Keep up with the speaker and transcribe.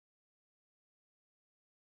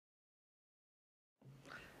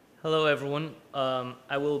Hello, everyone.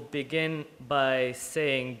 I will begin by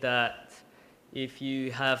saying that if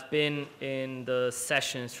you have been in the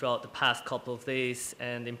sessions throughout the past couple of days,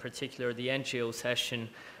 and in particular the NGO session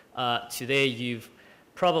today, you've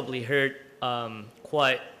probably heard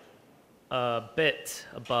quite a bit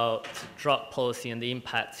about drug policy and the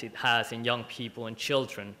impacts it has in young people and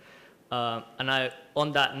children.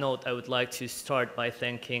 On that note, I would like to start by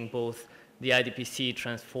thanking both the IDPC,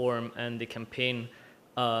 Transform, and the campaign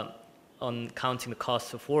on counting the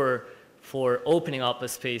costs of war for opening up a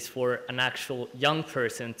space for an actual young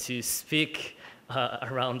person to speak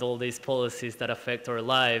around all these policies that affect our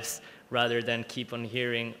lives, rather than keep on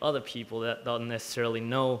hearing other people that don't necessarily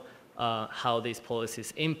know how these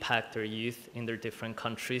policies impact their youth in their different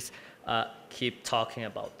countries, keep talking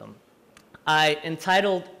about them. I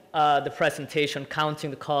entitled the presentation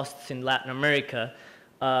 "Counting the Costs in Latin America"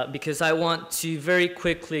 because I want to very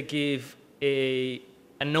quickly give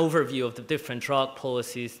an overview of the different drug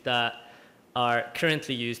policies that are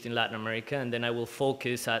currently used in Latin America, and then I will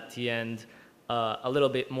focus at the end a little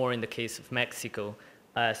bit more in the case of Mexico,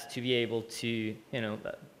 as to be able to,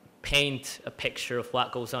 paint a picture of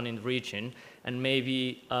what goes on in the region, and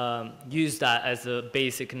maybe use that as a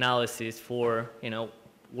basic analysis for,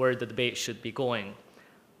 where the debate should be going.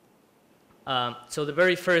 So the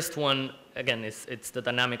very first one, again, it's the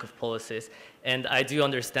dynamic of policies. And I do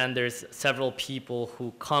understand there's several people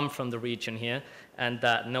who come from the region here and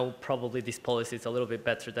that know probably these policies a little bit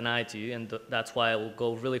better than I do, and that's why I will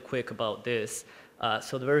go really quick about this.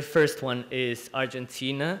 So the very first one is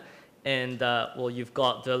Argentina, and well, you've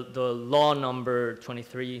got the law number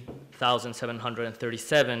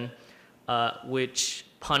 23,737, which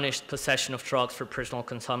punished possession of drugs for personal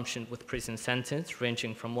consumption with prison sentence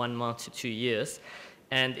ranging from 1 month to 2 years.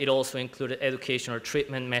 And it also included education or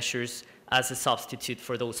treatment measures as a substitute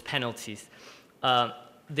for those penalties.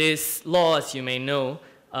 This law, as you may know,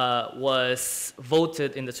 was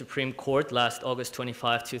voted in the Supreme Court last August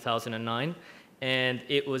 25, 2009, and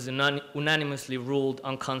it was unanimously ruled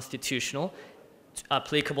unconstitutional,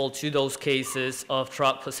 applicable to those cases of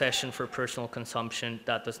drug possession for personal consumption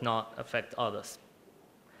that does not affect others.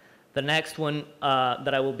 The next one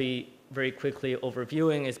that I will be very quickly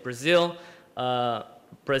overviewing is Brazil.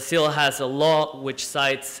 Brazil has a law which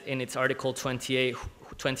cites in its Article 28,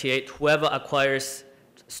 whoever acquires,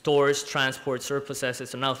 stores, transports, or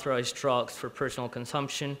possesses unauthorized drugs for personal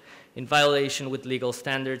consumption in violation with legal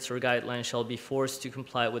standards or guidelines shall be forced to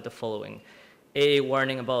comply with the following: A,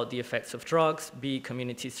 warning about the effects of drugs; B,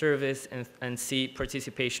 community service; and C,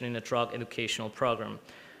 participation in a drug educational program.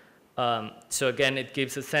 So again, it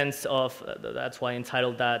gives a sense of, that's why I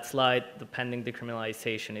entitled that slide, the pending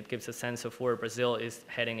decriminalization. It gives a sense of where Brazil is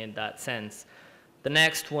heading in that sense. The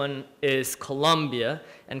next one is Colombia,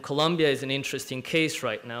 and Colombia is an interesting case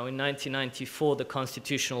right now. In 1994, the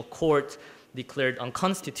Constitutional Court declared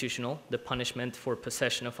unconstitutional the punishment for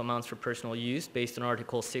possession of amounts for personal use based on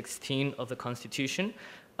Article 16 of the Constitution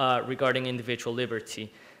regarding individual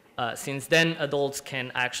liberty. Since then, adults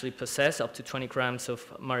can actually possess up to 20 grams of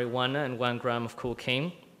marijuana and 1 gram of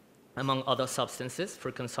cocaine, among other substances,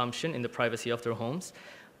 for consumption in the privacy of their homes.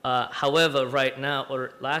 However, right now,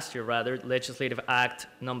 or last year rather, Legislative Act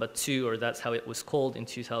number 2, or that's how it was called in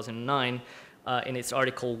 2009, in its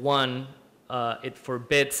Article 1, it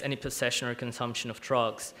forbids any possession or consumption of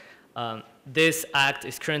drugs. This act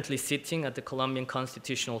is currently sitting at the Colombian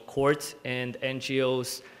Constitutional Court, and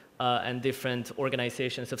NGOs and different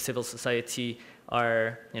organizations of civil society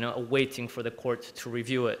are waiting for the court to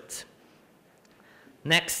review it.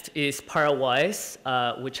 Next is Paraguay,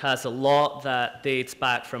 which has a law that dates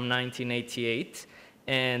back from 1988,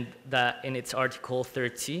 and that in its Article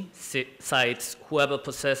 30 cites whoever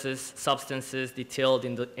possesses substances detailed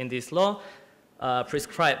in this law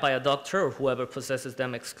prescribed by a doctor, or whoever possesses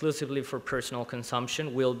them exclusively for personal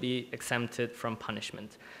consumption, will be exempted from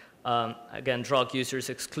punishment. Again, drug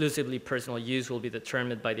users' exclusively personal use will be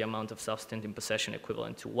determined by the amount of substance in possession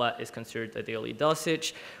equivalent to what is considered a daily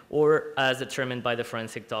dosage, or as determined by the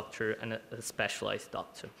forensic doctor and a specialized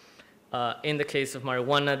doctor. In the case of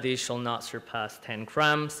marijuana, these shall not surpass 10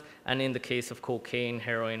 grams, and in the case of cocaine,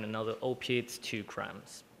 heroin, and other opiates, 2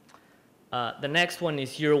 grams. The next one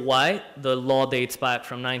is Uruguay. The law dates back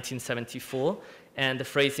from 1974, and the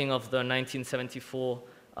phrasing of the 1974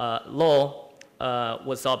 law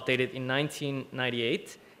was updated in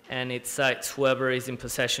 1998, and it cites whoever is in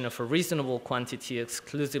possession of a reasonable quantity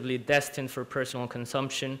exclusively destined for personal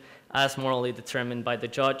consumption as morally determined by the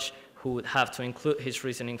judge, who would have to include his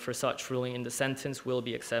reasoning for such ruling in the sentence, will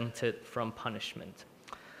be exempted from punishment.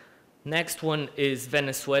 Next one is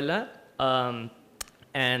Venezuela.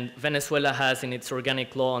 And Venezuela has in its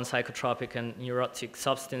organic law on psychotropic and neurotic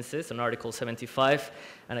substances, on Article 75,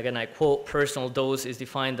 and again I quote, personal dose is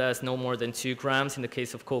defined as no more than 2 grams in the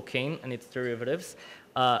case of cocaine and its derivatives,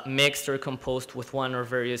 mixed or composed with one or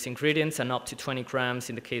various ingredients, and up to 20 grams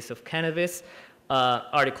in the case of cannabis.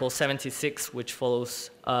 Article 76, which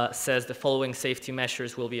follows, says the following safety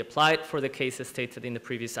measures will be applied for the cases stated in the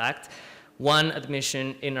previous act. 1,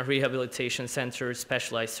 admission in a rehabilitation center,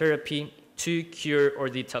 specialized therapy. 2, cure or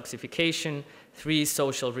detoxification. 3,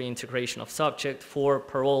 social reintegration of subject. 4,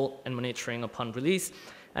 parole and monitoring upon release.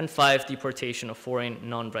 And 5, deportation of foreign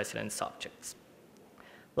non-resident subjects.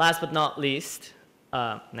 Last but not least,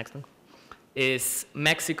 next one, is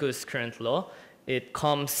Mexico's current law. It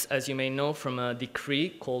comes, as you may know, from a decree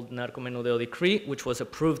called Narcomenudeo Decree, which was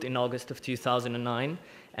approved in August of 2009,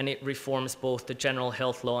 and it reforms both the general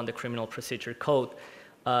health law and the criminal procedure code.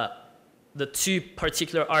 The 2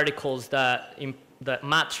 particular articles that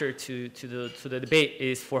matter to the debate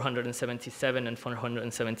is 477 and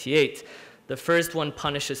 478. The first one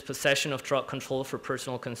punishes possession of drug control for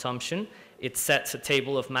personal consumption. It sets a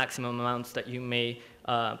table of maximum amounts that you may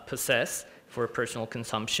possess for personal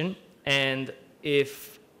consumption. And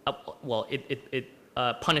if, it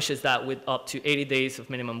punishes that with up to 80 days of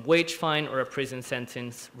minimum wage fine or a prison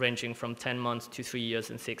sentence ranging from 10 months to 3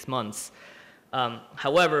 years and 6 months.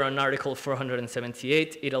 However, on Article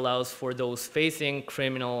 478, it allows for those facing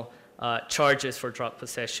criminal charges for drug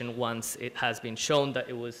possession once it has been shown that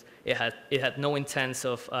it had no intent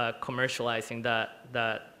of commercializing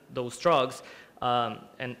those drugs,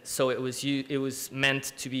 and so it was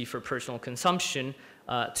meant to be for personal consumption,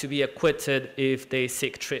 to be acquitted if they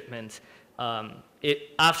seek treatment.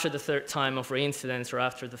 After the 3rd time of reincidence or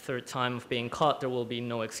after the 3rd time of being caught, there will be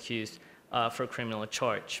no excuse for criminal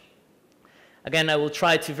charge. Again, I will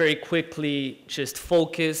try to very quickly just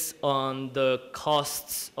focus on the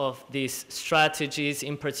costs of these strategies,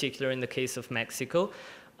 in particular in the case of Mexico.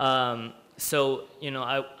 So, you know,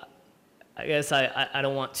 I guess I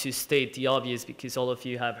don't want to state the obvious because all of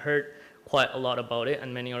you have heard quite a lot about it,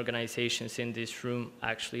 and many organizations in this room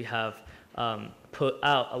actually have put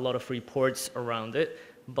out a lot of reports around it.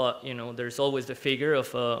 But, you know, there's always the figure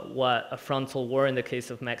of what a frontal war in the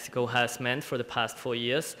case of Mexico has meant for the past 4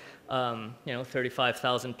 years. You know,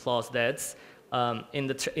 35,000 plus deaths. In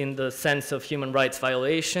the sense of human rights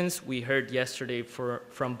violations, we heard yesterday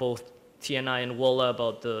from both TNI and WOLA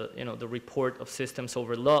about the report of systems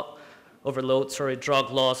overload,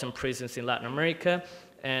 drug laws and prisons in Latin America.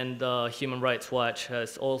 And Human Rights Watch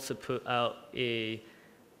has also put out a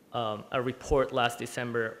report last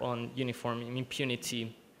December on uniform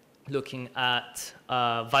impunity, looking at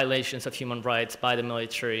violations of human rights by the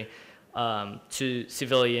military to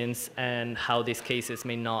civilians and how these cases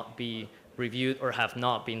may not be reviewed or have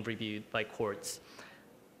not been reviewed by courts,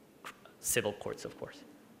 civil courts, of course.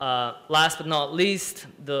 Last but not least,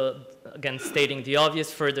 again, stating the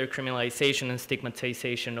obvious, further criminalization and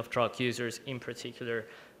stigmatization of drug users, in particular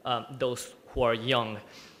those who are young.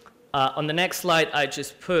 On the next slide, I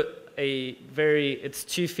just put it's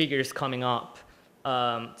 2 figures coming up.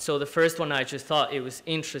 So the first one, I just thought it was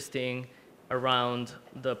interesting around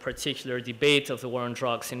the particular debate of the war on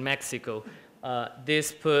drugs in Mexico.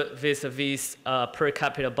 This put vis-a-vis per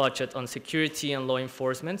capita budget on security and law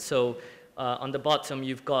enforcement. So on the bottom,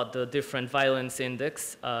 you've got the different violence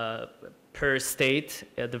index per state.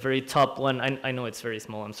 At the very top one, I know it's very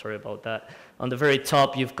small, I'm sorry about that. On the very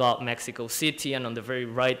top, you've got Mexico City, and on the very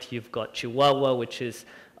right, you've got Chihuahua, which is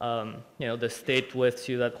the state with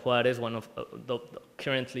Ciudad Juarez, one of the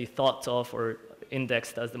currently thought of or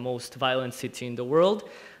indexed as the most violent city in the world.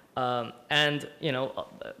 And,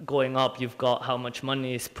 going up, you've got how much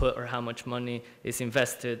money is put or how much money is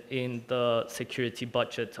invested in the security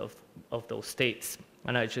budget of those states.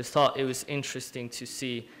 And I just thought it was interesting to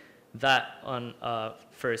see that on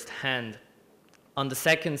first hand. On the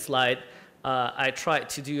second slide, I tried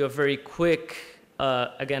to do a very quick,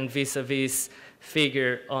 again, vis-a-vis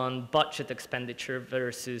figure on budget expenditure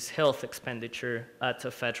versus health expenditure at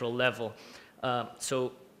a federal level.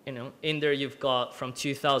 So, in there you've got from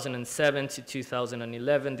 2007 to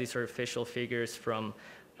 2011, these are official figures from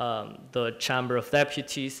the Chamber of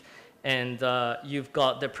Deputies, and you've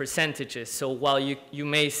got the percentages. So while you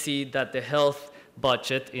may see that the health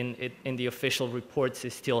budget in the official reports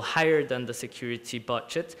is still higher than the security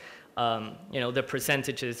budget, the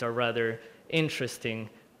percentages are rather interesting.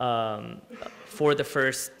 For the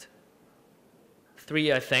first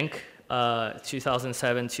 3, I think,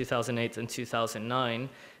 2007, 2008, and 2009,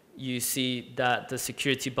 you see that the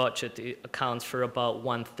security budget accounts for about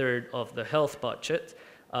 1/3 of the health budget.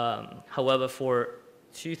 However, for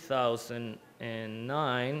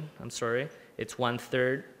 2009, I'm sorry, it's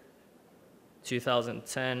 1/3.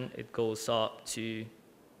 2010, it goes up to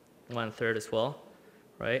 1/3 as well,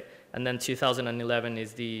 right? And then 2011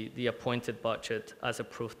 is the appointed budget as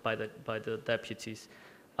approved by the deputies.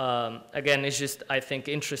 Again, it's just, I think,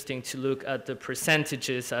 interesting to look at the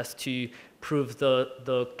percentages as to prove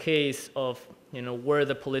the case of, you know, where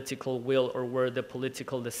the political will or where the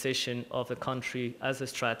political decision of the country as a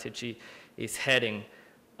strategy is heading.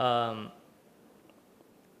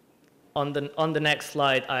 On the next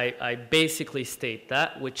slide, I basically state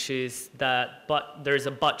that, which is that there's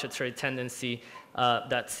a budgetary tendency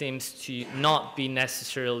that seems to not be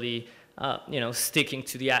necessarily you know, sticking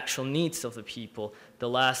to the actual needs of the people. The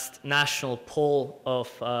last national poll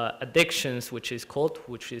of addictions, which is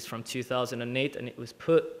from 2008, and it was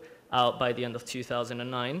put out by the end of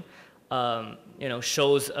 2009, you know,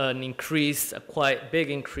 shows an increase, a quite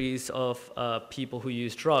big increase of people who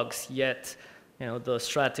use drugs, yet you know, the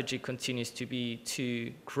strategy continues to be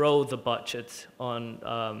to grow the budget on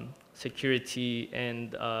security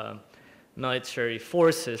and military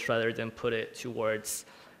forces rather than put it towards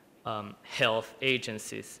health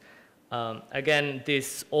agencies. Again,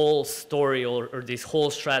 this whole story or this whole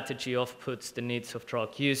strategy puts the needs of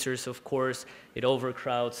drug users, of course. It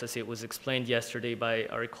overcrowds, as it was explained yesterday by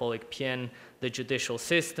our colleague Pien, the judicial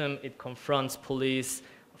system. It confronts police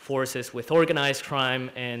forces with organized crime,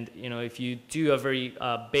 and you know, if you do a very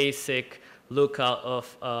basic lookout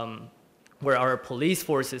of where our police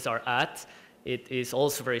forces are at, it is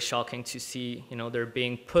also very shocking to see, you know, they're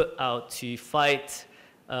being put out to fight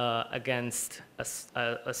against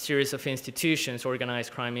a series of institutions,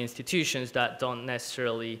 organized crime institutions that don't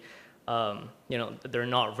necessarily, you know, they're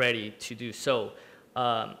not ready to do so.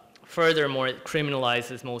 Furthermore, it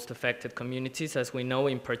criminalizes most affected communities, as we know,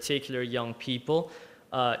 in particular young people,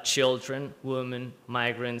 children, women,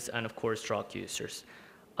 migrants, and of course drug users.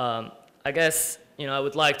 I guess, you know, I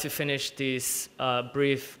would like to finish this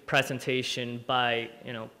brief presentation by,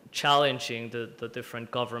 you know, challenging the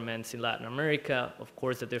different governments in Latin America, of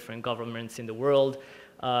course the different governments in the world,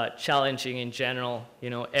 challenging in general, you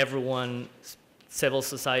know, everyone, civil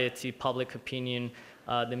society, public opinion,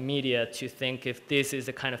 the media, to think if this is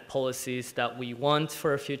the kind of policies that we want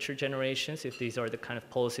for our future generations, if these are the kind of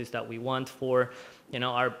policies that we want for, you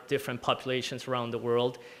know, our different populations around the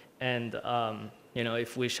world, and you know,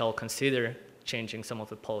 if we shall consider changing some of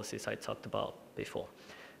the policies I talked about before.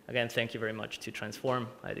 Again, thank you very much to Transform,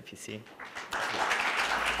 IDPC.